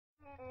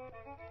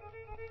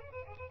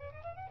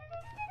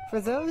for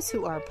those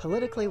who are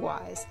politically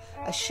wise,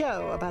 a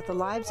show about the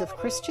lives of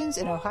Christians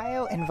in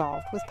Ohio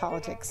involved with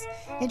politics.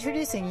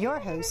 Introducing your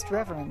host,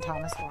 Reverend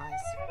Thomas Wise.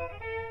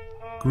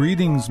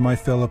 Greetings, my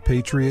fellow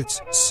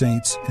patriots,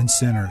 saints, and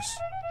sinners.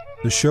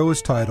 The show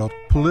is titled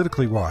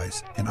Politically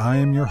Wise, and I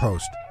am your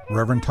host,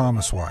 Reverend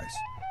Thomas Wise.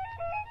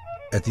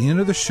 At the end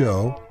of the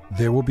show,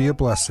 there will be a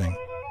blessing.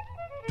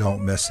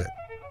 Don't miss it.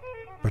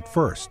 But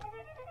first,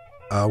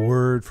 a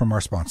word from our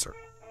sponsor.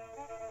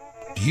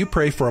 Do you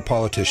pray for a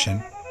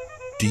politician?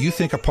 Do you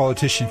think a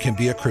politician can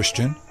be a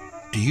Christian?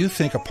 Do you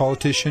think a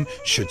politician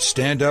should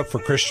stand up for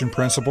Christian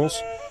principles?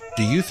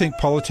 Do you think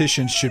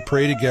politicians should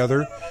pray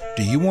together?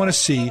 Do you want to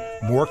see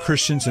more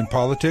Christians in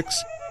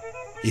politics?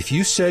 If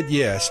you said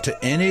yes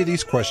to any of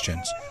these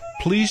questions,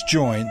 please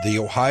join the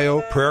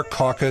Ohio Prayer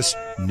Caucus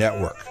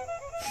Network.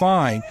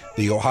 Find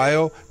the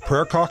Ohio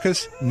Prayer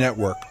Caucus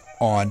Network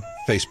on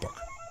Facebook.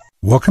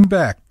 Welcome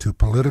back to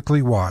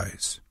Politically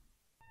Wise.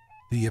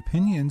 The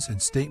opinions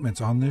and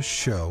statements on this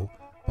show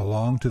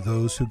belong to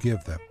those who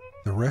give them.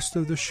 The rest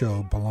of the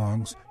show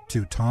belongs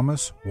to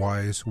Thomas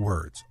Wise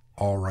Words,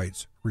 all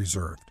rights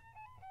reserved.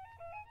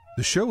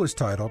 The show is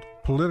titled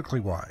Politically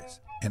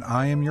Wise, and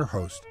I am your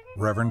host,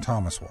 Reverend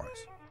Thomas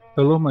Wise.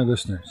 Hello, my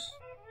listeners.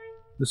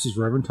 This is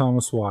Reverend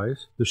Thomas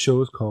Wise. The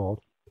show is called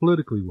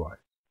Politically Wise.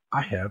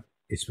 I have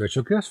a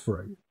special guest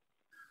for you.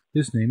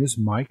 His name is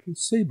Mike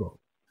Sabo.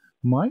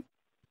 Mike,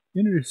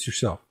 introduce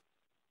yourself.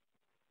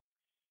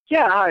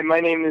 Yeah, hi, my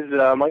name is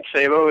Mike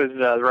Sabo, as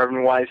the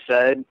Reverend Wise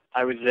said.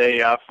 I was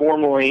a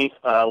formerly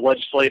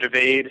legislative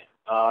aide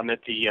at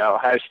the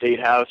Ohio State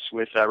House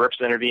with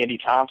Representative Andy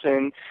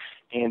Thompson,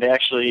 and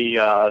actually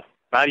about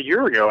a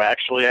year ago, I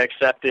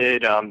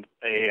accepted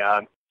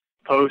a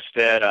post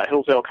at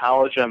Hillsdale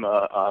College. I'm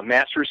a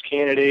master's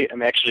candidate.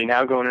 I'm actually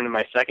now going into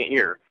my second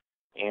year,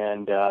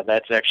 and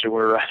that's actually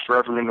where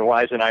Reverend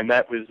Wise and I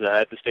met, was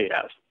at the State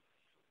House.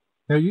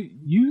 Now,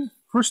 you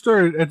first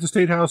started at the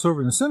State House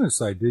over in the Senate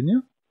side, didn't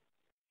you?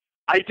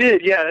 I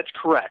did, yeah, that's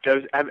correct.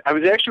 I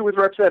was actually with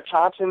Representative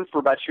Thompson for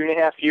about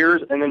 2.5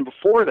 years, and then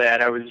before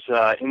that I was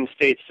in the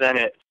state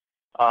Senate.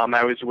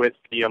 I was with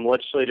the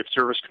Legislative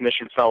Service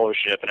Commission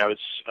Fellowship, and I was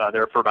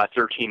there for about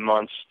 13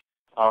 months.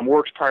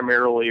 Worked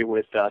primarily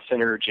with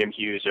Senator Jim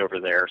Hughes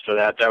over there, so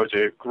that was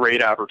a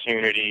great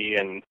opportunity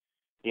and,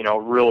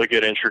 really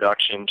good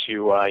introduction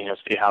to,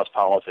 State House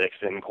politics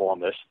in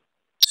Columbus.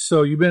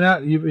 So you've been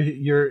out.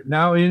 You're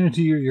now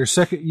into your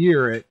second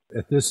year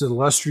at this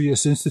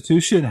illustrious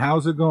institution.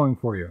 How's it going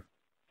for you?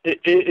 It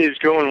is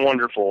going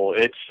wonderful.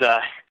 It's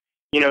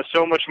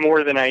so much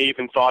more than I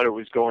even thought it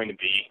was going to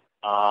be.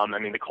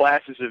 The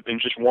classes have been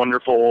just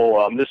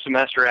wonderful. This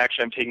semester,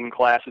 actually, I'm taking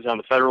classes on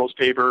the Federalist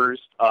Papers,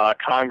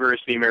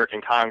 Congress, the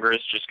American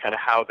Congress, just kind of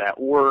how that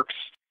works,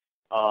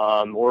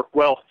 or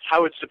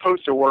how it's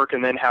supposed to work,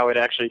 and then how it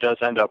actually does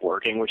end up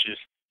working, which is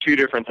two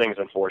different things,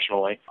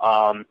 unfortunately.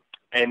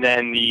 And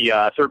then the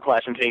third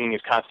class I'm taking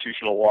is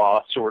constitutional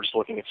law, so we're just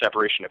looking at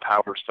separation of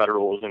powers,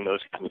 federalism,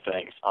 those kinds of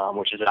things,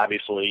 which is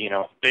obviously,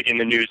 big in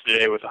the news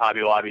today with the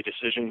Hobby Lobby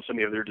decision, some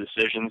of the other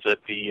decisions that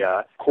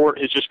the court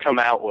has just come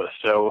out with.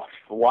 So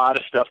a lot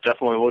of stuff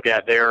definitely to look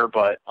at there,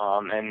 but,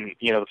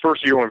 the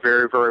first year went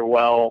very, very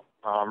well.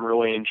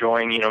 Really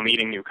enjoying,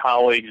 meeting new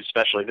colleagues,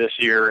 especially this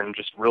year, and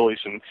just really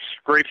some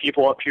great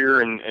people up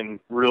here and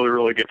really,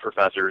 really good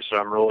professors. So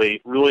I'm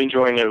really, really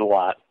enjoying it a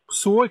lot.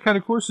 So what kind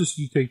of courses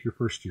did you take your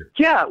first year?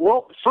 Yeah,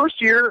 well,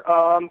 first year,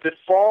 this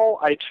fall,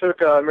 I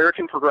took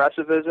American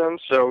Progressivism,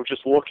 so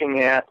just looking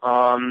at,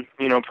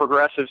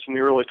 progressives from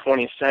the early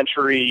 20th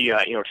century,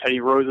 Teddy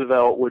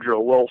Roosevelt, Woodrow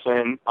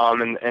Wilson,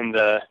 and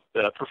the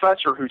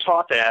professor who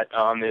taught that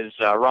is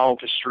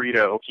Ronald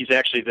Castrito. He's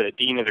actually the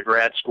dean of the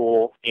grad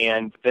school,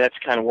 and that's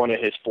kind of one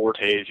of his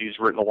fortes. He's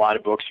written a lot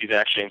of books. He's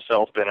actually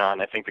himself been on,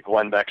 I think, the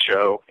Glenn Beck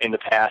Show in the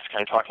past,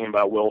 kind of talking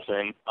about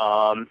Wilson.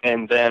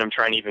 And then I'm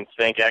trying to even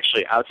think,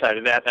 actually, outside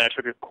of that, then I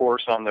took a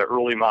course on the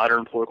early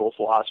modern political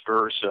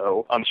philosophers.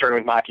 So I'm starting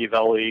with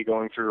Machiavelli,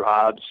 going through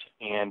Hobbes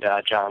and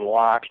John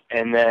Locke.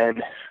 And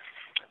then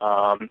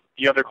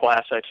the other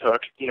class I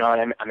took,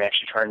 and I'm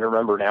actually trying to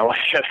remember now what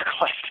the other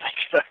class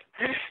I took.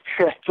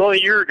 It's only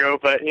a year ago,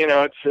 but,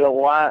 it's a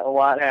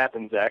lot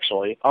happens,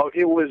 actually. Oh,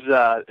 it was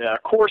a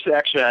course,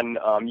 actually,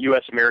 on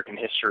U.S. American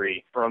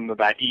history from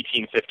about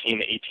 1815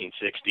 to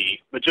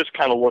 1860, but just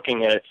kind of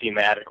looking at it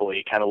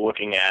thematically, kind of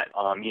looking at,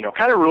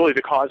 kind of really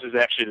the causes,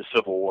 actually, of the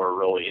Civil War,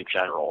 really, in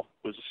general,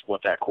 was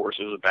what that course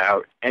was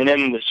about. And then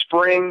in the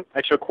spring,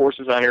 I took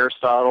courses on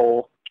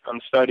Aristotle,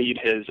 studied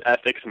his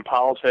ethics and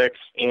politics,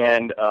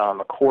 and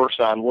a course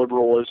on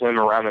liberalism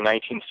around the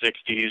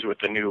 1960s with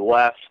the New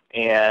Left,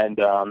 and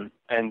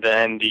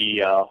then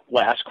the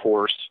last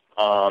course,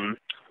 I'm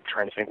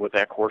trying to think what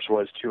that course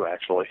was too,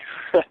 actually.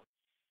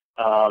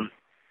 For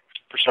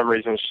some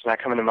reason, it's just not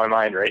coming to my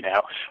mind right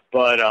now,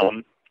 but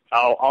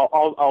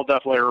I'll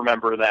definitely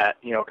remember that,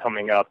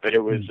 coming up. But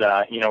it was,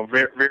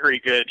 very, very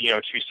good, 2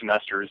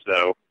 semesters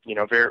though,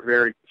 very,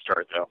 very good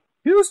start though.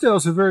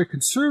 Hillsdale's a very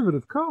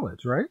conservative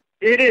college, right?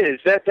 It is.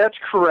 That's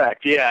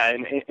correct. Yeah,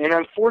 and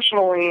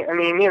unfortunately,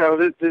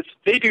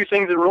 they do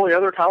things that really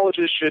other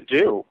colleges should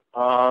do.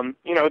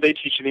 They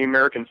teach the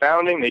American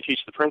founding, they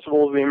teach the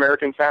principles of the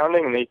American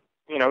founding, and they,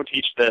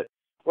 teach that,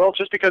 well,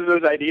 just because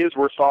those ideas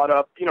were thought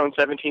up, in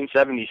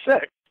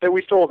 1776, that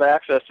we still have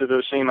access to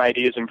those same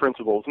ideas and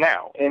principles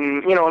now.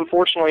 And,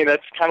 unfortunately,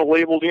 that's kind of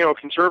labeled,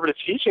 conservative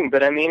teaching,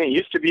 but I mean, it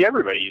used to be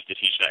everybody used to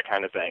teach that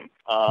kind of thing.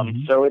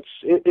 So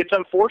it's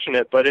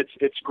unfortunate, but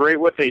it's great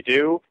what they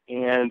do,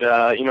 and,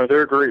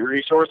 they're a great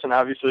resource, and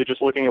obviously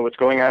just looking at what's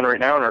going on right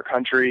now in our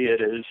country,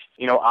 it is,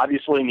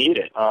 obviously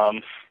needed.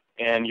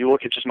 And you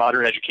look at just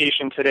modern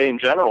education today in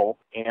general,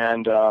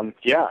 and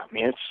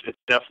it's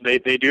definitely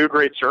they do a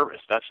great service.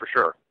 That's for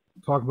sure.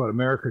 Talk about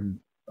American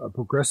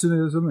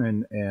progressivism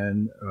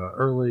and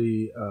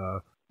early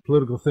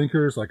political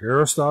thinkers like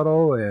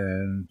Aristotle,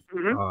 and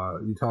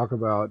you talk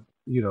about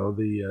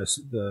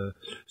the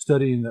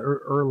studying the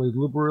early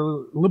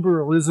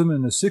liberalism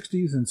in the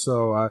 '60s, and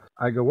so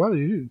I go, well,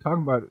 you're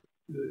talking about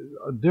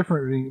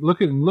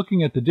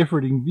looking at the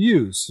differing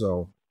views.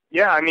 So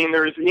yeah, I mean,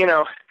 there's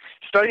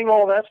studying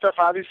all that stuff,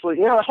 obviously,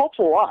 it helps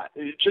a lot.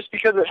 Just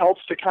because it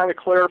helps to kind of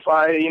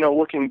clarify,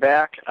 looking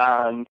back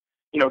on,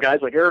 guys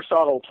like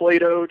Aristotle,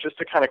 Plato, just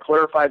to kind of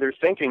clarify their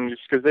thinking,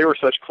 just because they were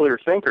such clear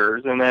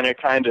thinkers. And then it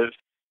kind of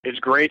is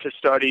great to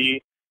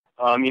study,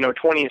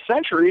 20th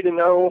century to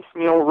know,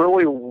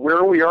 really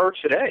where we are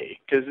today.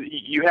 Because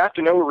you have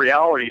to know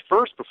reality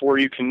first before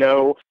you can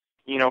know,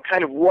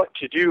 kind of what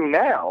to do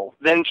now,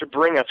 then to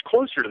bring us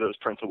closer to those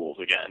principles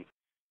again.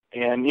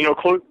 And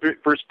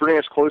bring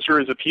us closer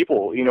as a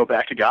people,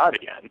 back to God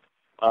again,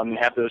 and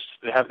have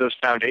those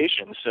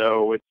foundations.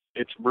 So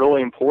it's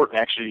really important.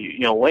 Actually,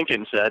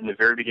 Lincoln said in the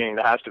very beginning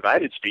of the House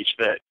Divided speech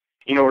that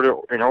in order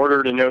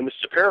to know, this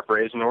is a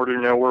paraphrase, in order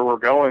to know where we're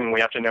going,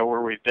 we have to know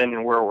where we've been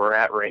and where we're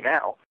at right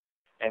now.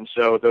 And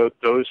so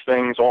those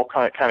things all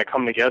kind of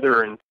come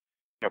together and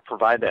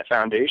provide that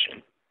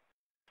foundation.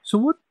 So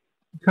what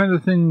kind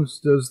of things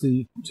does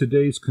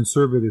today's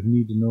conservative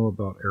need to know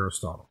about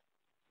Aristotle?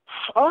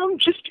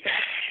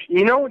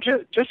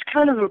 Just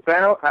kind of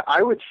about,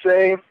 I would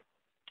say,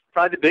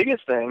 probably the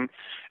biggest thing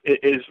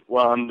is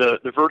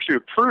the virtue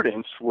of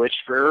prudence, which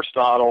for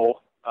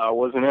Aristotle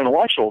was an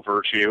intellectual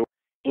virtue.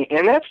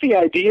 And that's the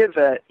idea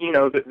that,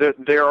 that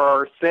there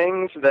are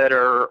things that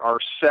are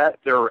set,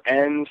 there are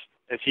ends,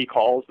 as he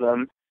calls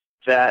them,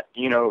 that,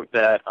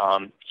 that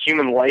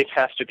human life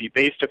has to be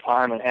based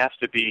upon and has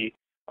to be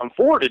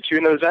forwarded to,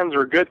 and those ends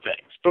are good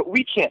things. But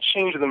we can't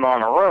change them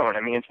on our own.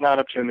 I mean, it's not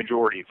up to a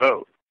majority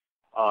vote.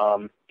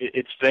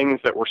 It's things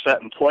that were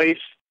set in place.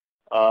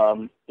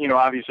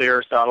 Obviously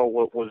Aristotle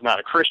was not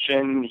a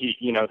Christian. He,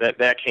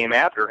 that came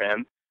after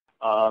him.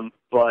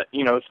 But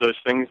it's those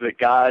things that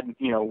God,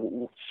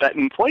 set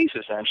in place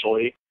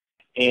essentially,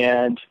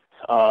 and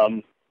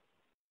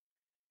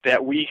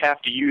that we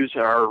have to use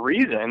our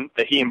reason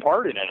that he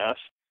imparted in us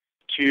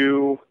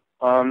to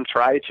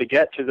try to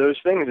get to those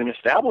things and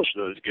establish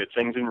those good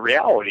things in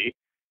reality.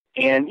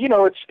 And,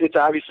 it's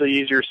obviously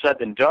easier said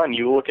than done.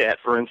 You look at,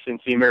 for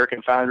instance, the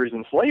American founders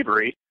in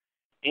slavery,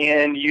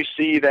 and you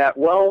see that,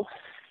 well,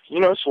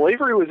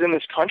 slavery was in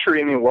this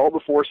country, well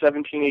before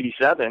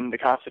 1787, the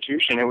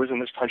Constitution. It was in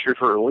this country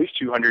for at least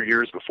 200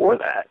 years before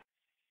that.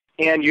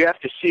 And you have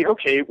to see,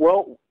 okay,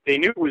 well, they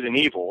knew it was an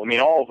evil.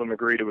 All of them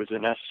agreed it was a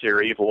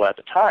necessary evil at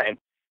the time.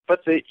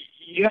 But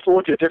you have to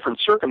look at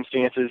different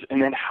circumstances,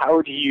 and then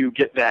how do you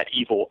get that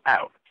evil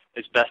out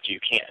as best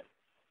you can?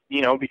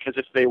 Because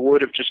if they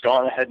would have just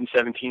gone ahead in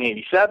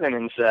 1787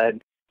 and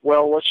said,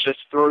 well, let's just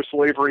throw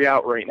slavery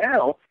out right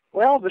now,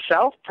 well, the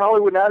South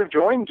probably would not have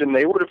joined, and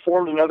they would have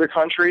formed another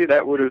country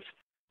that would have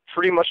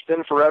pretty much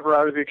been forever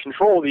out of the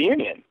control of the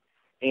Union.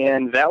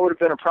 And that would have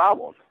been a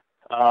problem.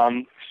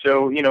 And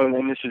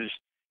this is,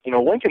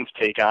 Lincoln's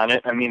take on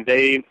it.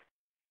 They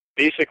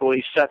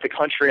basically set the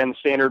country on the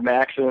standard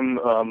maxim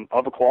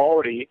of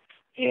equality,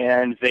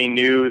 and they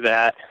knew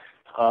that,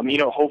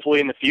 hopefully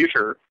in the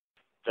future,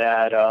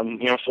 that,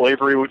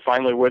 slavery would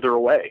finally wither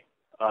away.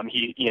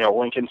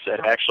 Lincoln said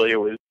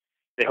actually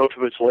they hoped to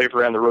put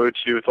slavery on the road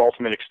to its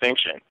ultimate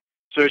extinction.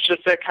 So it's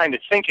just that kind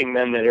of thinking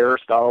then that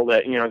Aristotle,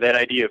 that, that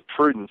idea of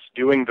prudence,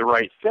 doing the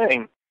right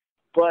thing.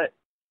 But,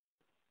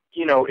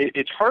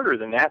 it's harder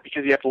than that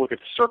because you have to look at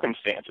the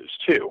circumstances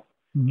too.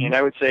 Mm-hmm. And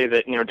I would say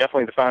that,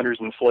 definitely the founders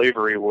in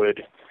slavery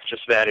would,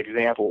 just that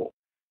example,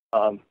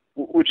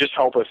 would just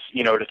help us,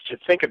 to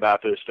think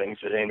about those things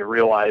today and to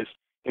realize,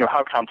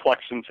 how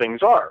complex some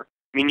things are.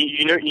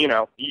 You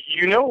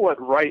know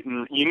what's right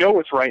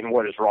and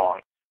what is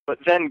wrong, but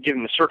then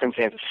given the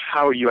circumstances,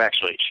 how you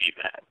actually achieve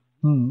that.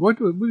 What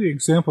would be the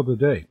example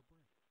today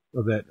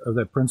of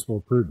that principle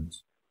of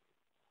prudence?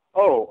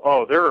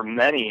 Oh, there are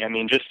many.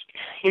 Just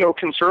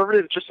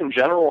conservatives, just in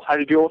general, how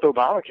to deal with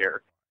Obamacare.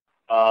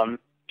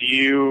 Do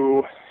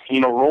you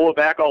roll it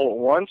back all at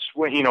once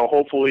when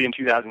hopefully in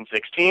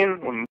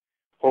 2016 when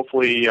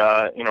hopefully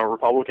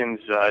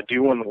Republicans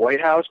do win the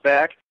White House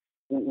back?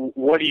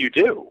 What do you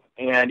do?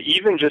 And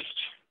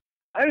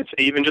I would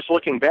say even just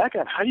looking back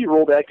on how do you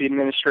roll back the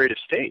administrative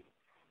state?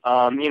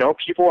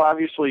 People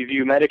obviously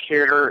view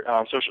Medicare,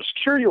 Social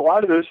Security, a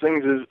lot of those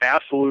things as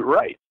absolute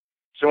right.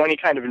 So any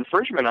kind of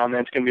infringement on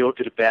that's going to be looked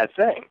at a bad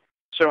thing.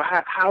 So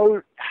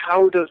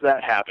how does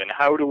that happen?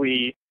 How do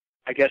we,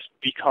 I guess,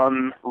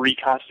 become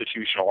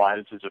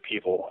reconstitutionalized as a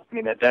people? I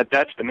mean,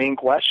 that's the main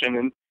question,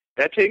 and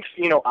that takes,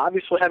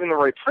 obviously having the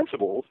right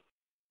principles,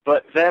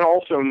 but then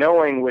also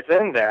knowing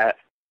within that,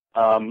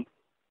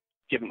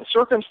 given the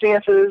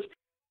circumstances,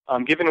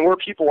 given where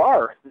people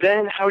are,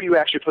 then how do you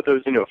actually put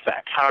those into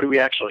effect? How do we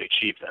actually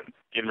achieve them,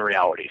 given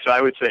reality? So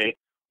I would say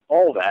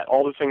all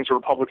the things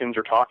Republicans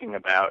are talking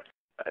about,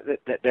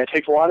 that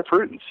takes a lot of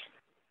prudence,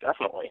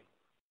 definitely.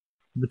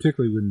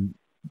 Particularly when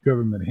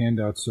government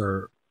handouts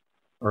are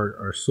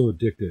so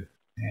addictive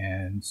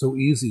and so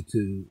easy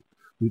to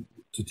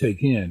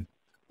take in,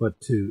 but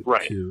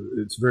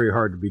it's very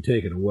hard to be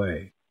taken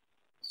away.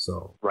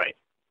 So right,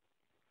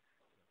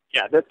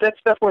 yeah,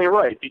 that's definitely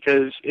right,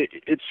 because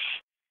it's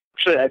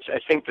actually, I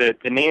think that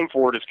the name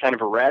for it is kind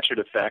of a ratchet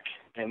effect,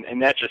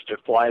 and that just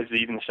applies to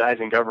even the size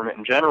in government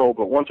in general.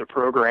 But once a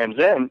program's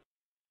in,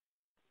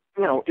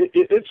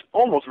 it's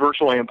almost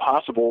virtually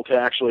impossible to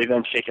actually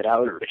then take it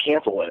out or to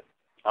cancel it,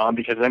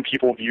 because then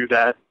people view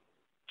that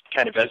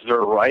kind of as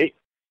their right.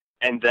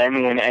 And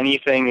then when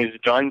anything is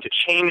done to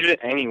change it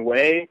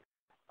anyway,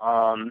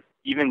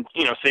 even,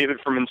 save it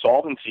from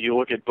insolvency, you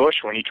look at Bush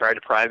when he tried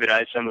to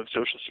privatize some of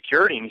Social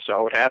Security, and you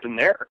saw what happened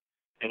there.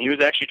 And he was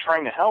actually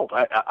trying to help,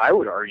 I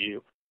would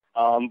argue.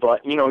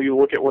 But, you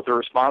look at what the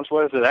response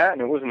was to that,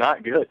 and it was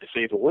not good, to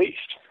say the least.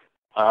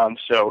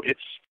 So it's,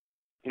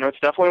 it's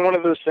definitely one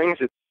of those things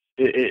that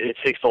it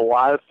takes a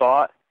lot of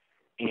thought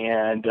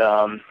and,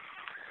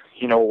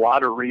 a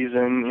lot of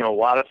reason, a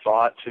lot of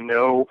thought to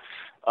know,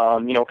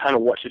 kind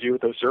of what to do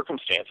with those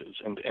circumstances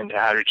and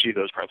how to achieve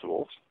those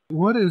principles.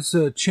 What has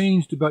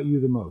changed about you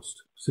the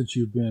most since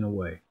you've been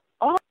away?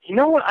 You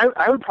know what?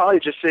 I would probably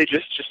just say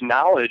just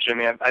knowledge. I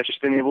mean, I've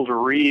just been able to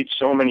read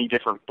so many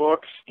different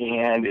books,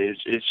 and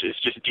it's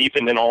just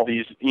deepened in all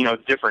these,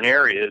 different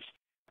areas.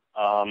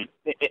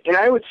 And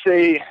I would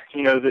say,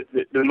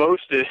 the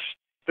most is,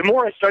 the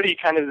more I study,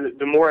 kind of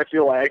the more I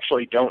feel I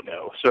actually don't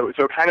know. So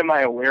kind of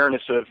my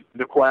awareness of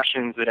the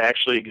questions that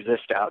actually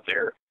exist out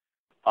there,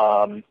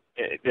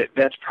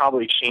 that's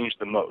probably changed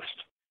the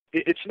most.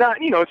 It's not,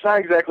 it's not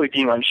exactly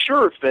being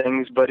unsure of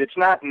things, but it's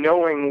not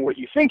knowing what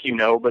you think you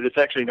know, but it's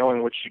actually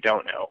knowing what you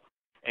don't know.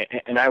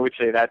 And I would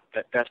say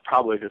that's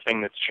probably the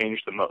thing that's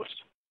changed the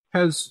most.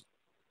 Has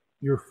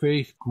your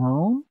faith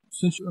grown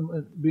since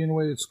being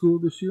away at school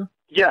this year?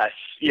 Yes,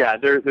 yeah,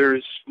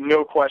 there's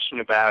no question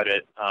about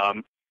it.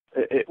 And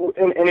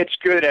it's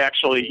good,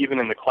 actually, even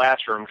in the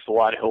classroom, because a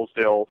lot of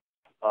Hillsdale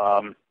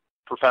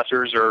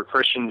professors are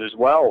Christians as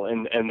well,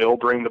 and they'll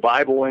bring the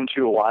Bible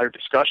into a lot of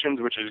discussions,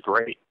 which is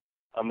great.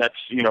 That's,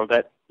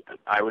 that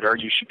I would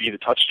argue should be the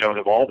touchstone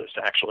of all this,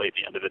 actually, at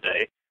the end of the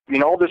day. I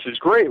mean, all this is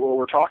great, what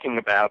we're talking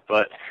about,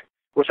 but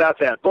without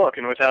that book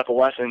and without the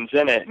lessons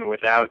in it and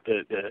without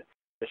the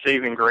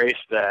saving grace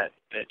that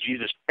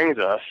Jesus brings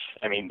us,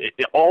 I mean,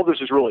 all this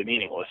is really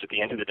meaningless at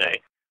the end of the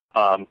day.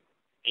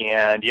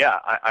 And, yeah,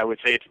 I would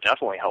say it's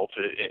definitely helped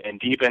and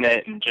deepen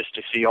it, and just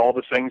to see all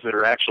the things that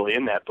are actually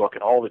in that book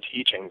and all the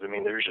teachings. I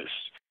mean, there's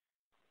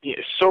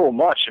just so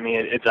much. I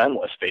mean, it's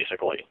endless,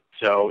 basically.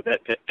 So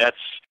that's,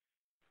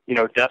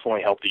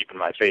 definitely helped deepen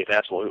my faith,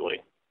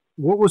 absolutely.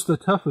 What was the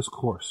toughest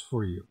course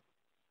for you?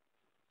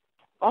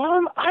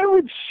 I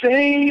would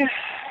say,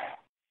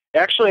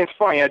 actually, it's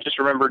funny, I just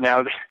remember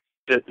now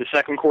that the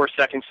second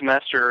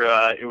semester,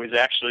 it was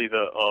actually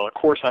the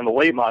course on the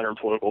late modern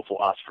political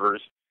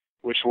philosophers,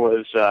 which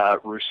was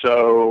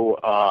Rousseau,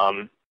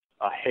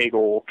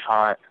 Hegel,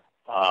 Kant,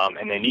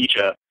 and then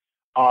Nietzsche.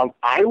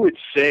 I would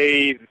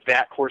say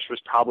that course was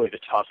probably the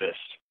toughest,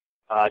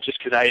 just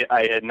because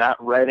I had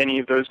not read any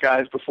of those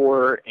guys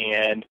before,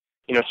 and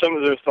some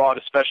of their thought,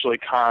 especially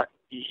Kant,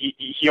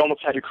 he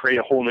almost had to create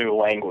a whole new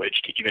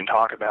language to even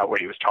talk about what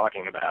he was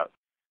talking about,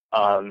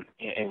 and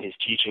his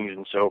teachings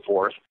and so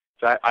forth.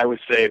 So I would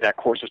say that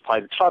course was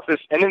probably the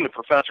toughest. And then the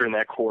professor in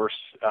that course,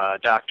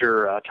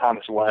 Dr.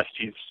 Thomas West,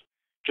 he's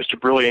just a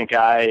brilliant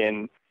guy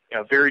and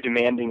very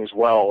demanding as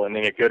well, and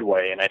in a good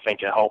way. And I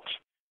think it helped.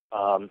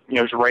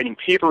 Was writing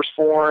papers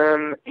for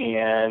him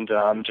and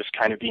just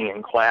kind of being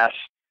in class.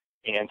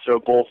 And so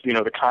both,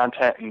 the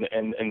content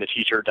and the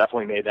teacher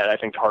definitely made that, I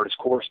think, the hardest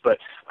course. But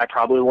I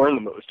probably learned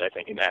the most, I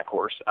think, in that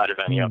course out of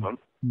any of them.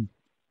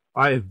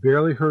 I have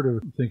barely heard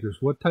of thinkers.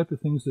 What type of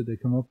things did they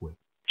come up with?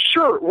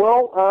 Sure.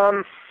 Well,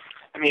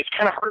 I mean, it's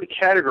kind of hard to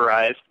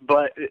categorize,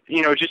 but,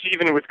 just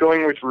even with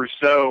going with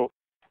Rousseau,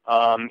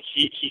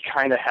 he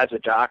kind of has a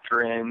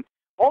doctrine,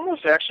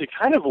 almost actually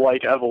kind of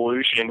like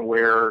evolution,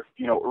 where,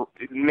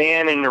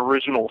 man in an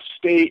original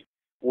state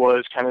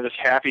was kind of this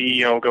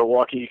happy,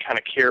 go-lucky, kind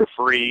of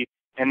carefree,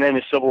 and then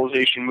as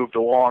civilization moved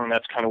along,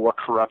 that's kind of what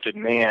corrupted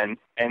man.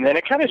 And then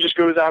it kind of just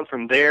goes on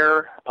from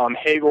there.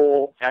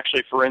 Hegel,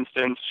 actually, for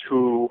instance,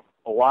 who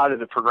a lot of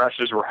the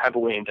progressives were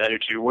heavily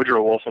indebted to,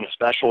 Woodrow Wilson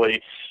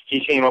especially,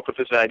 he came up with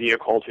this idea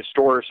called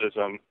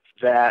historicism,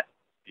 that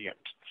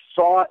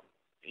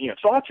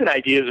thoughts and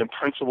ideas and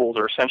principles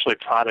are essentially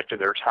a product of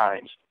their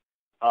times.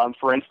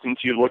 For instance,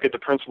 you look at the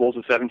principles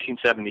of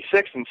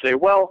 1776 and say,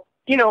 well,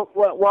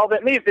 while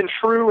that may have been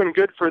true and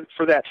good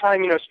for that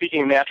time,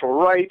 speaking of natural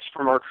rights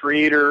from our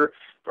Creator,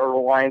 our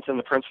reliance on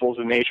the principles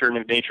of nature and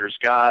of nature's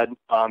God,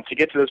 to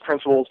get to those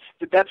principles,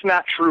 that's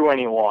not true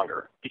any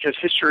longer. Because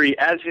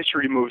as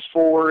history moves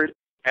forward,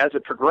 as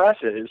it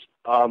progresses,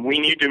 we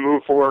need to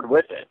move forward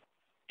with it.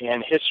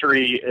 And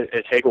history,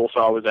 as Hegel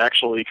saw, was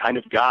actually kind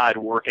of God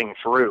working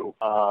through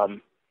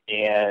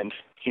and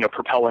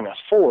propelling us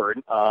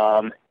forward.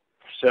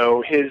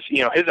 So his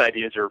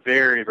ideas are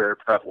very, very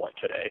prevalent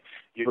today.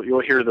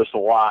 You'll hear this a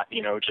lot,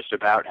 just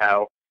about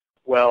how,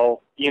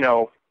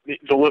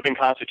 the living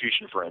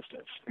Constitution, for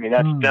instance. I mean,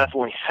 that's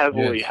definitely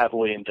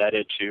heavily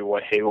indebted to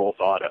what Hegel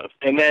thought of.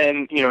 And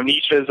then,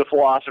 Nietzsche is a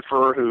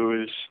philosopher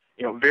who's,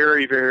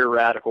 very, very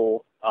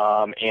radical,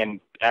 and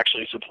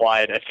actually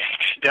supplied, I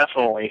think,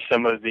 definitely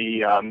some of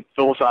the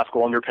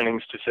philosophical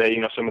underpinnings to say,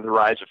 some of the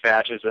rise of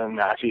fascism,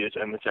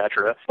 Nazism,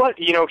 etc. But,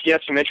 he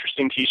has some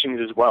interesting teachings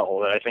as well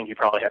that I think you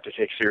probably have to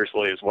take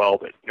seriously as well.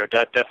 But,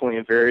 definitely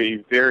a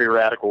very, very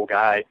radical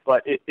guy.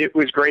 But it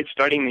was great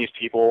studying these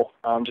people,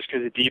 just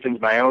because it deepens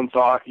my own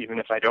thought, even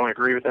if I don't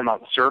agree with them on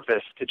the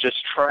surface, to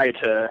just try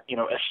to,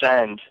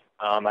 ascend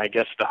I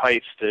guess the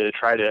heights to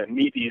try to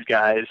meet these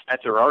guys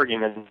at their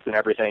arguments and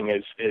everything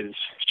is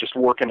just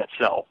work in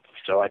itself.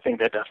 So I think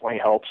that definitely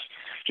helps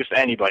just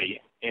anybody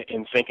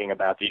in thinking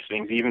about these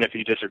things, even if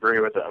you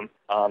disagree with them.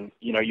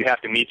 You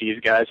have to meet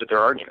these guys at their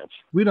arguments.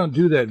 We don't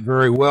do that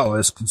very well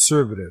as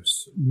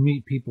conservatives,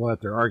 meet people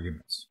at their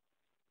arguments.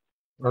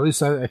 Or at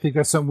least I think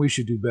that's something we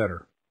should do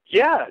better.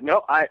 Yeah,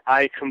 no,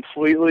 I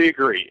completely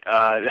agree.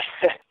 And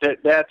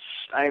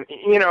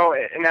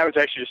I was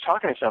actually just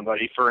talking to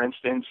somebody, for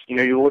instance,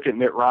 you look at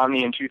Mitt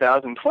Romney in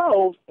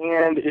 2012,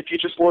 and if you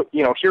just look,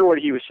 hear what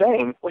he was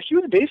saying, well, he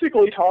was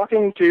basically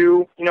talking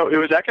to, it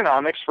was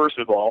economics, first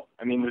of all.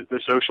 I mean, the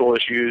social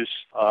issues,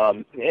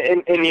 and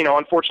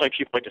unfortunately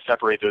people like to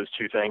separate those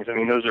two things. I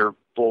mean, those are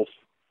both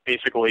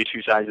basically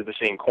two sides of the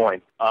same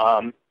coin.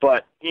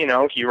 But,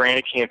 he ran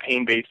a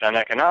campaign based on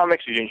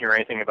economics. You didn't hear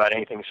anything about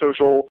anything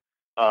social.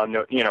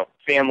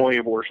 Family,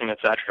 abortion,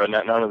 etc.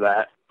 None of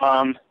that.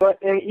 But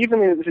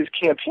even in his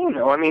campaign,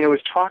 though, I mean, it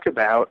was talk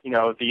about,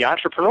 the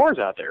entrepreneurs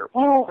out there.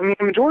 Well, I mean,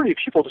 the majority of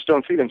people just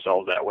don't see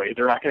themselves that way.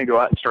 They're not going to go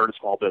out and start a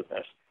small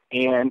business.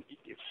 And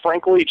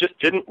frankly, just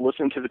didn't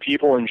listen to the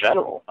people in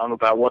general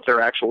about what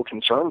their actual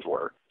concerns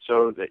were.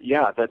 So,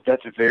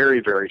 that's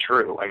very, very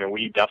true. I mean,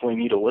 we definitely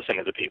need to listen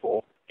to the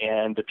people.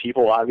 And the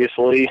people,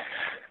 obviously,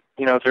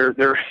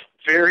 they're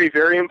very,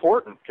 very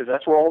important, because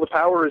that's where all the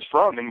power is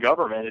from in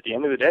government. At the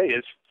end of the day,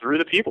 is through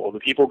the people. The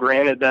people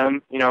granted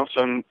them,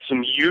 some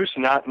use,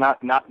 not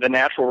the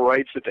natural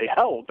rights that they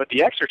held, but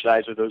the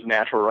exercise of those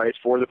natural rights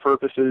for the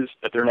purposes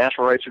that their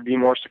natural rights would be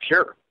more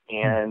secure.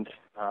 And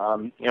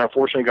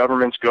unfortunately,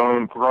 government's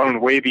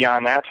grown way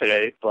beyond that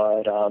today.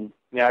 But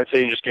I'd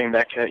say just getting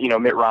back to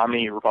Mitt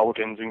Romney,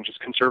 Republicans, and just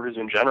conservatives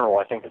in general,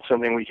 I think it's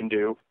something we can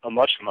do a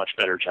much, much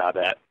better job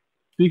at.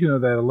 Speaking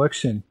of that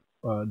election,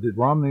 did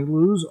Romney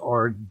lose,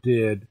 or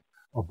did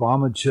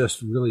Obama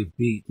just really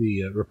beat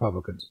the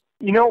Republicans?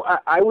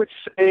 I would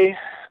say,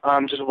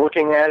 just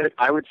looking at it,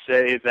 I would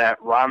say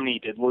that Romney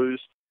did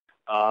lose.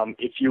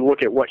 If you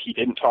look at what he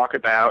didn't talk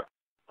about,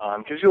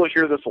 because you'll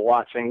hear this a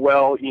lot, saying,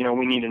 well,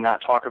 we need to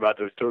not talk about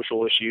those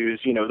social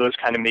issues, those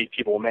kind of make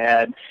people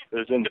mad,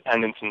 those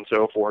independents and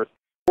so forth.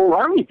 Well,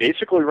 Romney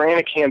basically ran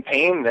a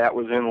campaign that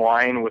was in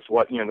line with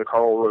what, the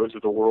Karl Rove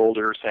of the world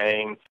are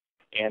saying,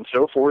 and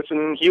so forth,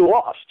 and he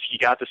lost. He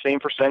got the same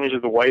percentage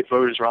of the white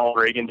vote as Ronald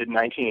Reagan did in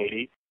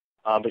 1980,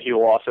 but he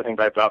lost, I think,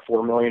 by about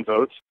 4 million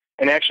votes.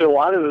 And actually, a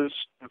lot of those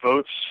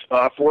votes,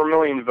 4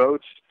 million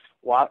votes,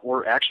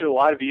 were actually a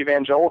lot of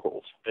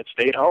evangelicals that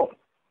stayed home,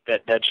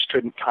 that just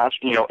couldn't,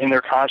 in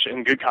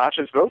good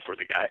conscience, vote for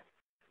the guy.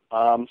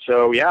 And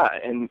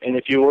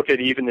if you look at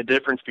even the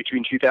difference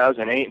between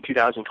 2008 and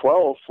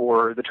 2012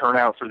 for the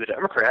turnout for the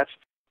Democrats,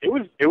 it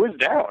was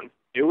down.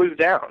 It was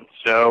down.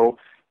 So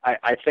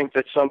I think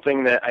that's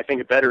something that I think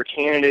a better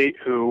candidate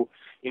who,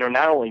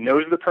 not only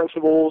knows the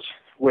principles,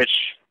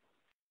 which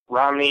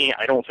Romney,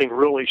 I don't think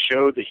really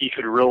showed that he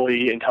could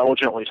really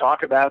intelligently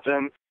talk about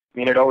them. I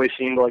mean, it always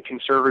seemed like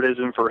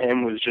conservatism for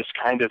him was just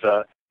kind of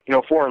a,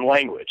 foreign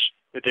language,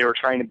 that they were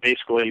trying to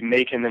basically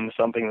make him into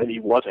something that he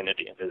wasn't at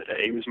the end of the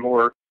day. He was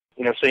more,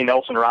 say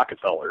Nelson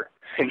Rockefeller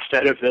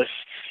instead of this,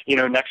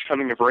 next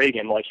coming of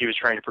Reagan, like he was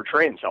trying to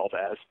portray himself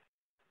as.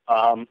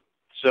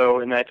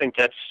 And I think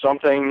that's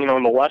something,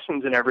 in the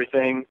lessons and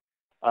everything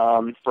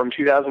from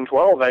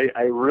 2012,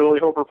 I really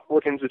hope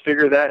Republicans have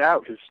figured that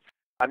out, because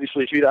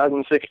obviously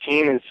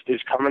 2016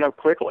 is coming up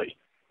quickly.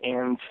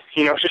 And,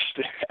 just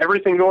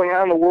everything going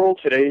on in the world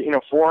today,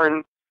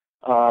 foreign,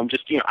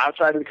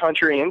 outside of the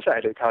country and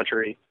inside of the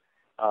country,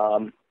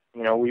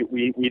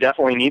 we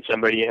definitely need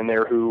somebody in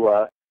there who,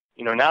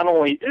 not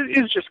only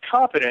is just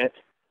competent,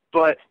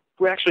 but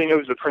who actually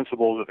knows the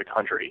principles of the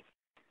country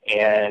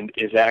and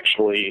is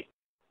actually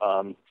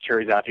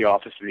carries out the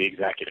office of the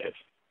executive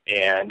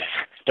and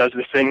does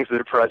the things that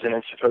a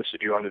president's supposed to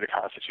do under the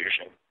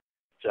Constitution.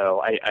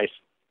 So I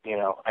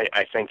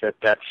think that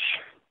that's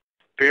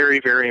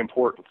very, very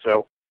important.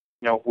 So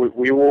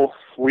we will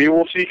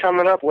see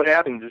coming up what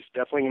happens. It's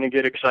definitely going to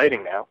get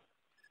exciting now.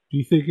 Do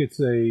you think it's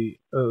the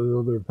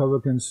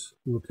Republicans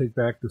will take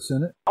back the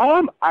Senate?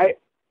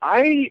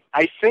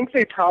 I think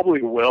they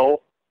probably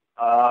will.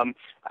 I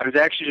was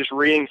actually just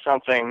reading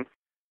something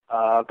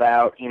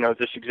about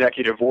this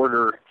executive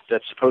order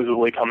that's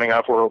supposedly coming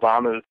up where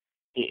Obama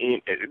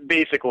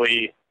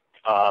basically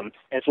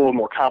it's a little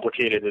more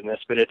complicated than this,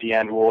 but at the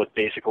end will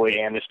basically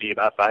amnesty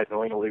about 5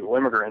 million illegal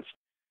immigrants.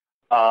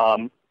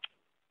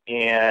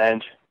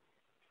 And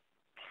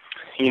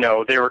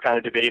they were kind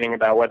of debating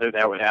about whether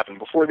that would happen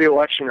before the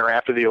election or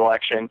after the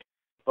election.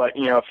 But,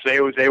 if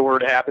they were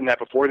to happen that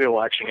before the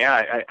election,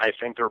 yeah, I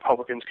think the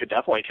Republicans could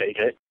definitely take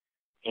it.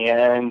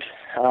 And,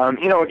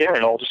 again,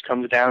 it all just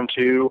comes down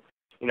to,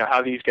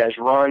 how these guys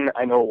run.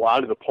 I know a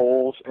lot of the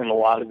polls in a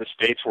lot of the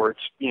states where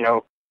it's,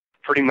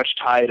 pretty much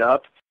tied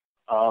up.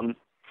 A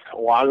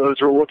lot of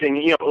those are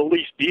looking, at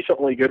least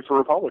decently good for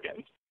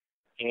Republicans.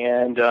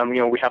 And,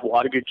 we have a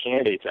lot of good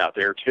candidates out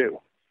there, too.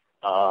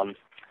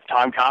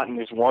 Tom Cotton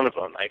is one of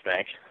them, I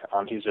think.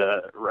 He's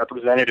a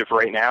representative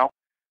right now.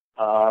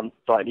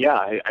 But yeah,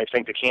 I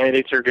think the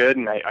candidates are good,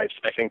 and I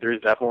think there's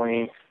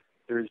definitely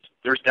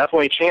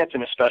a chance,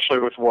 and especially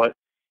with what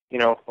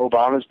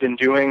Obama's been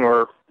doing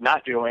or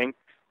not doing,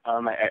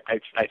 I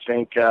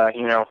think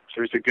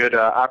there's a good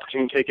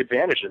opportunity to take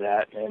advantage of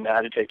that and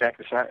to take back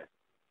the Senate.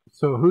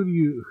 So, do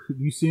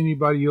you see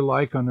anybody you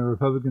like on the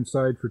Republican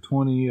side for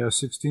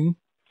 2016?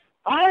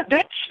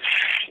 That's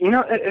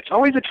it's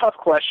always a tough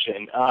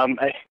question.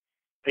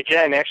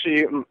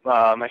 Actually,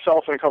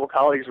 myself and a couple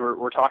colleagues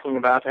were talking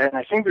about that, and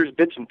I think there's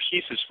bits and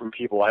pieces from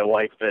people I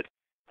like that,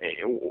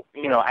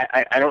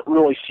 I don't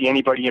really see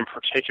anybody in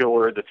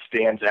particular that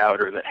stands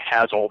out or that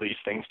has all these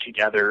things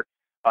together.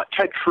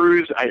 Ted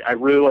Cruz, I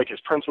really like his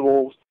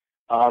principles,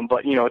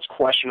 but, it's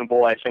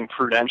questionable, I think,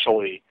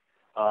 prudentially,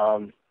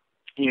 how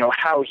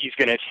he's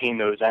going to attain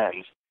those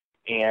ends.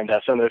 And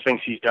some of the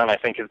things he's done, I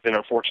think, has been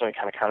unfortunately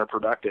kind of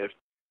counterproductive.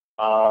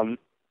 Some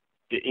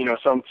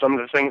of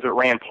the things that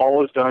Rand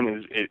Paul has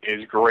done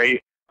is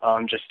great,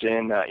 just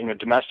in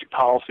domestic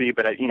policy,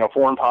 but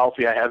foreign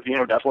policy, I have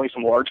definitely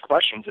some large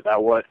questions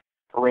about what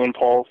a Rand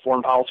Paul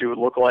foreign policy would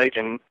look like,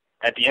 and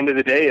at the end of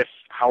the day,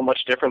 how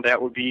much different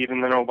that would be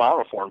even than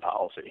Obama foreign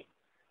policy.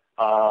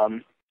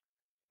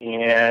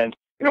 And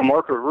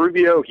Marco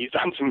Rubio, he's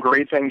done some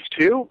great things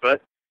too,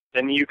 but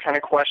then you kind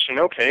of question,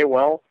 okay,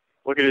 well,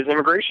 look at his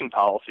immigration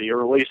policy,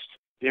 or at least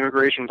the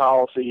immigration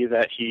policy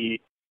that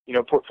he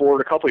put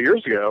forward a couple of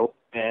years ago,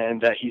 and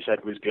that he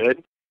said was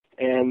good,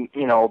 and,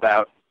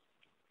 about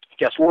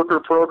guest worker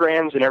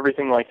programs and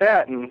everything like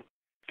that. And I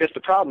guess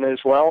the problem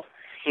is, well,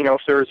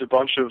 if there's a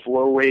bunch of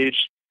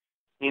low-wage,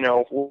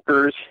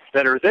 workers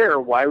that are there,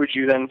 why would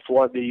you then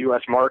flood the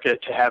U.S.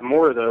 market to have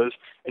more of those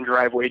and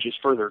drive wages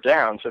further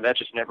down? So that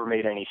just never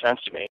made any sense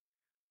to me.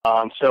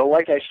 So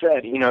like I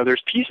said,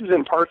 there's pieces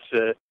and parts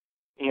that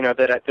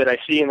I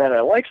see and that I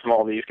like from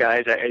all these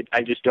guys.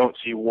 I just don't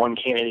see one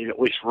candidate, at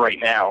least right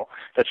now,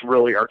 that's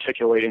really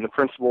articulating the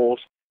principles,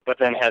 but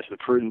then has the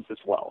prudence as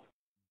well.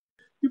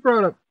 You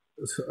brought up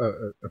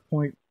a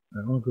point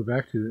I want to go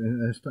back to,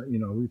 and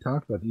we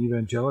talked about the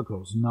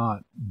evangelicals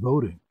not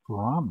voting for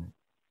Romney.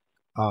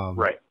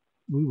 Right.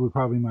 We would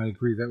probably might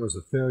agree that was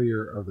a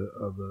failure of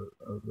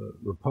the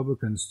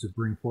Republicans to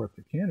bring forth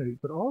the candidate.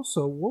 But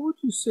also, what would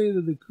you say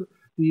to the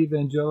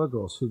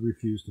evangelicals who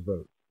refused to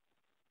vote?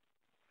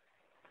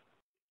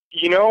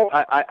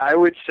 I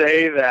would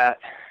say that,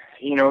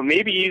 it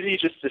may be easy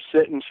just to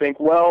sit and think,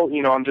 well,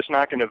 I'm just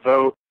not going to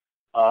vote.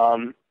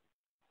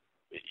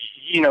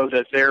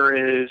 That there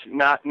is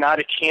not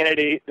a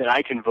candidate that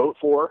I can vote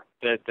for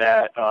that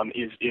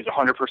is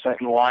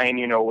 100% in line,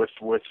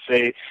 with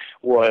say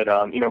what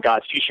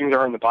God's teachings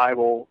are in the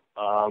Bible,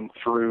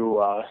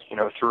 through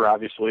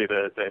obviously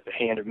the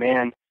hand of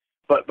man.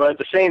 But at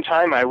the same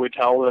time, I would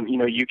tell them,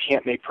 you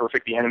can't make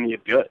perfect the enemy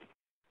of good.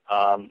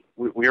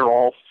 We are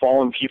all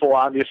fallen people,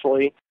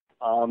 obviously,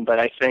 but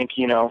I think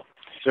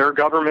there are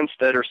governments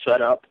that are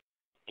set up,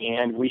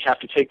 and we have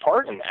to take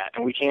part in that,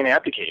 and we can't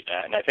abdicate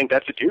that. And I think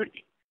that's a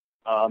duty.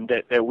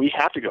 That we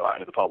have to go out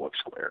into the public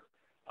square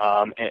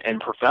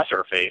and profess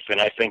our faith. And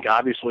I think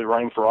obviously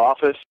running for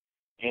office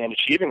and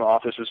achieving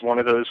office is one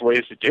of those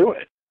ways to do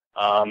it.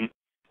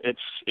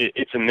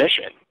 It's a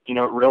mission.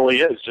 It really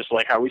is. Just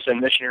like how we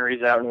send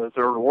missionaries out into the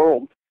third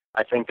world,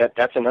 I think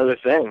that's another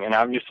thing. And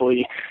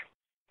obviously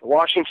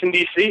Washington,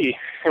 D.C.,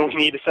 and we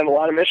need to send a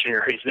lot of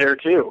missionaries there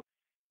too.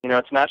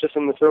 It's not just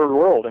in the third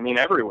world. I mean,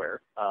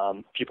 everywhere.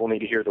 People need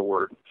to hear the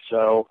word.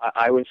 So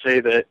I would say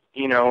that,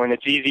 and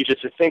it's easy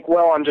just to think,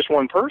 well, I'm just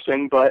one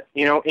person, but,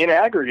 in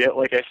aggregate,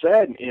 like I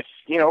said, if,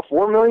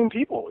 4 million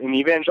people in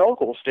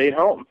evangelicals stayed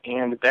home,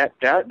 and that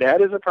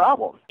is a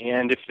problem.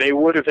 And if they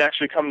would have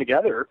actually come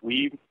together,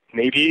 we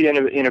may be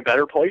in a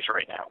better place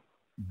right now.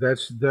 I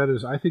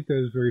think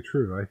that is very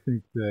true. I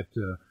think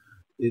that,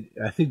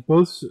 I think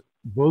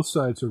both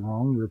sides are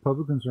wrong. The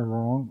Republicans are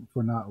wrong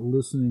for not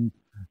listening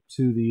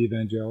to the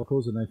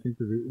evangelicals, and I think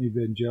the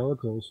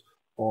evangelicals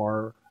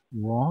are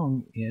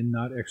wrong in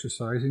not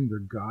exercising their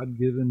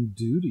God-given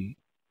duty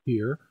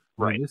here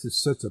Right. This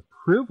is such a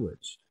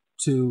privilege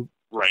to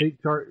Right.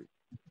 take part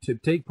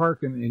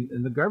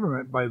in the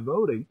government by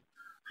voting.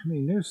 I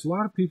mean, there's a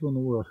lot of people in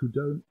the world who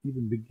don't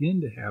even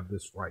begin to have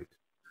this right.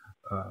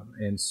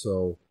 And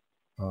so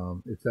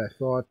it's that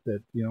thought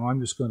that, I'm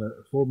just going to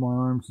fold my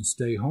arms and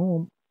stay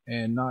home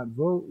and not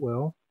vote.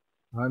 Well,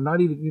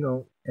 not even,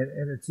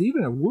 and it's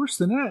even worse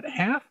than that.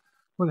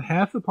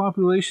 Half the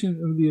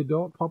population of the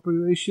adult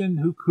population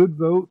who could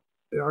vote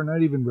are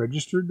not even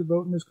registered to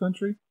vote in this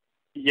country.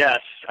 Yes,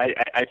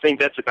 I think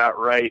that's about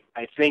right.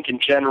 I think in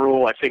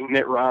general, I think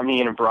Mitt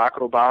Romney and Barack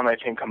Obama, I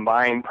think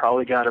combined,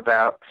 probably got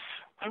about,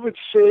 I would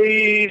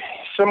say,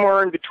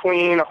 somewhere in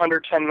between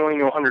 110 million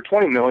to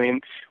 120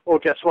 million. Well,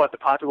 guess what? The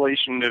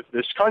population of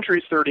this country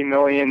is 30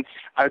 million.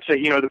 I would say,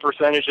 the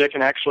percentage that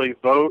can actually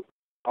vote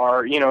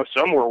are,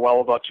 somewhere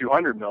well above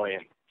 200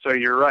 million. So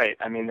you're right.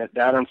 I mean,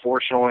 that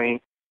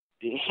unfortunately,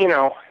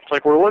 it's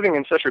like we're living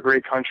in such a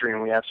great country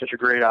and we have such a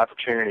great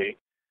opportunity.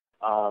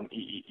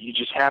 You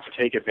just have to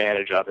take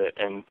advantage of it.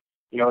 And,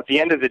 at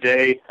the end of the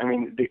day, I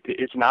mean,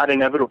 it's not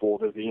inevitable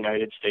that the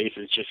United States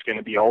is just going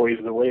to be always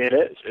the way it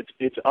is.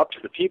 It's up to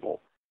the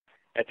people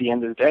at the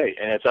end of the day,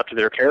 and it's up to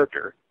their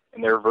character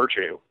and their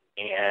virtue.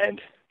 And,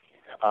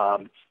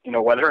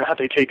 whether or not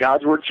they take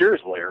God's word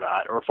seriously or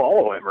not, or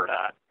follow him or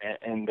not.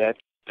 And that's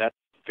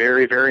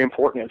very, very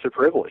important. It's a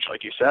privilege,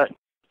 like you said.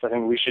 So I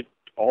think we should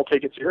all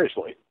take it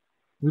seriously.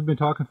 We've been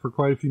talking for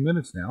quite a few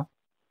minutes now.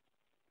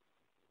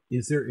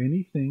 Is there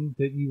anything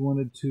that you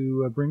wanted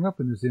to bring up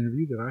in this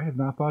interview that I have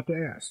not thought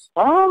to ask?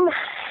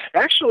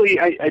 Actually,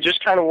 I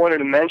just kind of wanted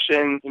to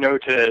mention,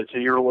 to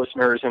your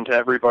listeners and to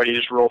everybody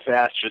just real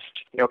fast, just,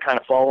 kind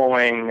of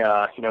following,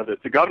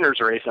 the governor's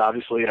race,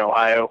 obviously, in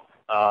Ohio,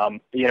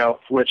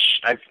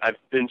 which I've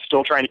been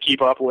still trying to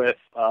keep up with,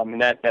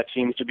 and that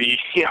seems to be,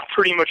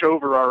 pretty much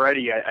over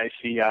already. I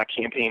see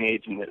campaign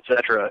aides and et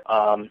cetera,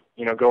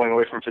 going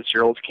away from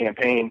Fitzgerald's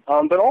campaign.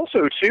 But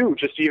also, too,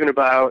 just even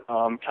about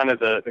kind of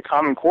the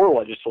Common Core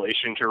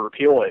legislation to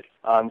repeal it.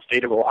 In the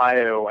state of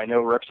Ohio, I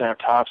know Representative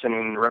Thompson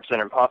and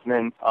Representative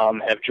Huffman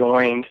have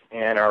joined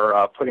and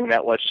are putting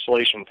that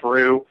legislation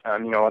through.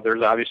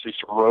 There's obviously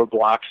some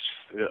roadblocks.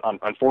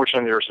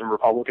 Unfortunately, there are some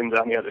Republicans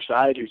on the other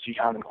side who see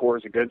Common Core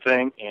as a good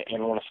thing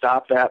and want to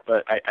stop that.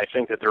 But I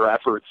think that their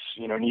efforts,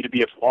 need to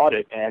be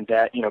applauded, and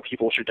that,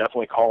 people should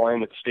definitely call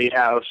in at the State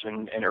House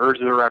and urge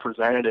their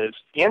representatives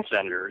and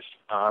senators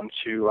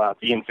to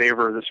be in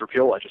favor of this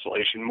repeal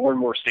legislation. More and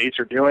more states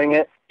are doing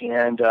it,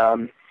 and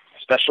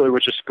especially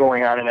with just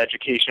going on in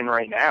education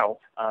right now.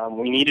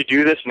 We need to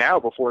do this now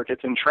before it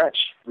gets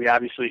entrenched. We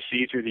obviously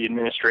see through the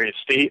administrative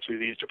state, through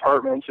these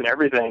departments and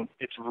everything,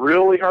 it's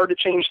really hard to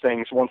change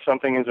things once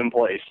something is in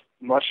place.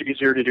 Much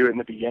easier to do it in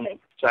the beginning.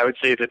 So I would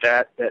say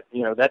that's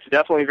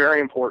definitely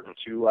very important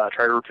to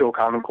try to repeal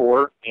Common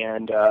Core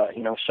and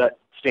set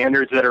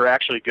standards that are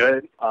actually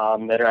good,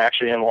 that are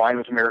actually in line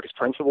with America's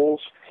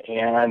principles,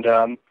 and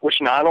which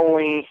not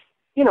only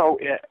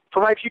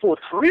provide people with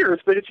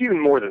careers, but it's even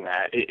more than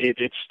that.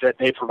 It's that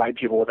they provide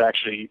people with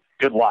actually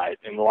good lives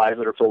and lives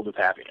that are filled with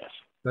happiness.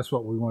 That's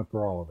what we want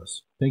for all of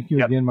us. Thank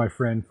you again, my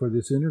friend, for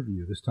this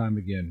interview, this time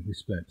again we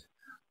spent.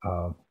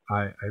 I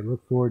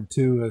look forward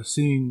to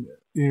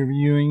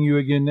interviewing you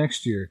again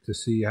next year to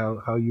see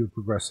how you're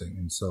progressing.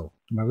 And so,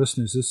 my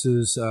listeners, this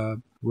is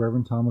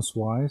Reverend Thomas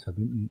Wise.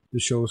 The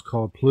show is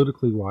called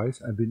Politically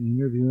Wise. I've been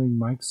interviewing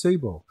Mike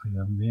Sabo, a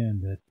young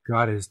man that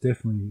God has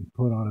definitely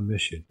put on a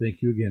mission.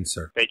 Thank you again,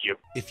 sir. Thank you.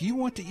 If you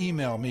want to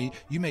email me,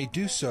 you may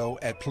do so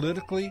at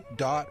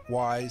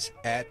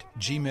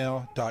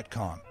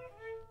politically.wise@gmail.com.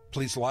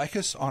 Please like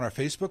us on our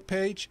Facebook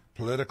page,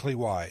 Politically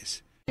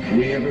Wise. If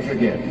we ever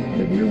forget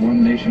that we're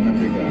one nation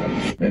under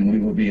God, then we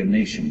will be a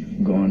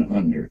nation gone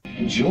under.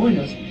 Join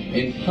us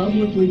and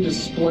publicly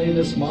display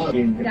this model.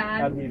 In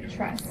God we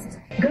trust.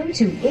 Go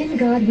to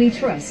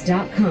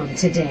InGodWeTrust.com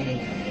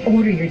today.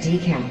 Order your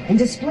decal and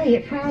display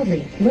it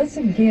proudly. Let's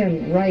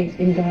again write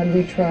In God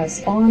We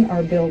Trust on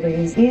our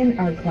buildings, in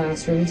our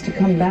classrooms, to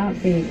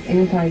combat the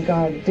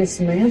anti-God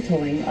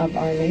dismantling of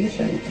our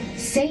nation.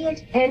 Say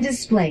it and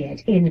display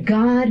it. In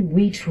God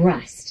We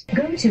Trust.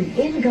 Go to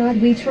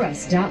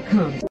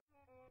InGodWeTrust.com.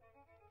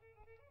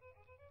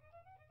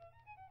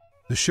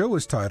 The show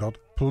is titled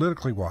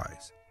Politically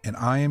Wise, and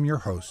I am your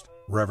host,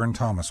 Reverend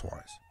Thomas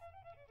Wise.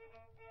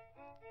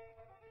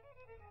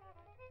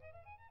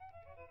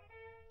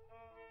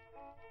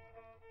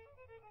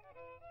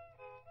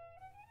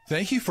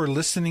 Thank you for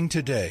listening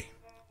today.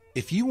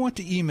 If you want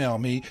to email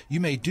me, you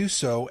may do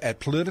so at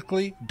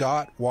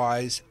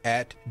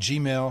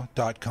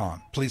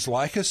politically.wise@gmail.com. Please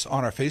like us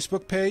on our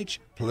Facebook page,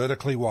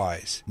 Politically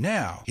Wise.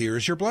 Now,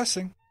 here's your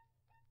blessing.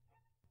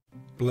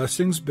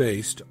 Blessings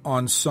based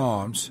on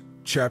Psalms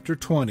chapter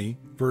 20,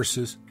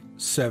 verses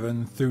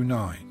 7 through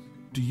 9.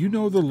 Do you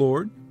know the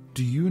Lord?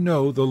 Do you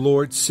know the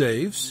Lord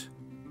saves?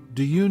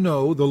 Do you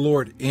know the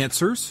Lord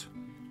answers?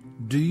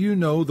 Do you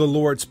know the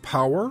Lord's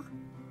power?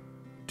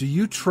 Do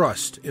you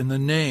trust in the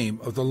name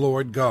of the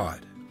Lord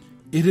God?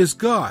 It is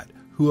God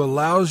who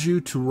allows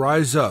you to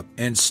rise up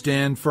and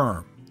stand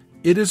firm.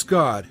 It is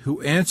God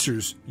who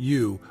answers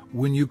you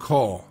when you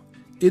call.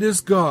 It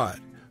is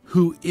God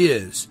who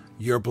is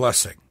your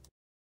blessing.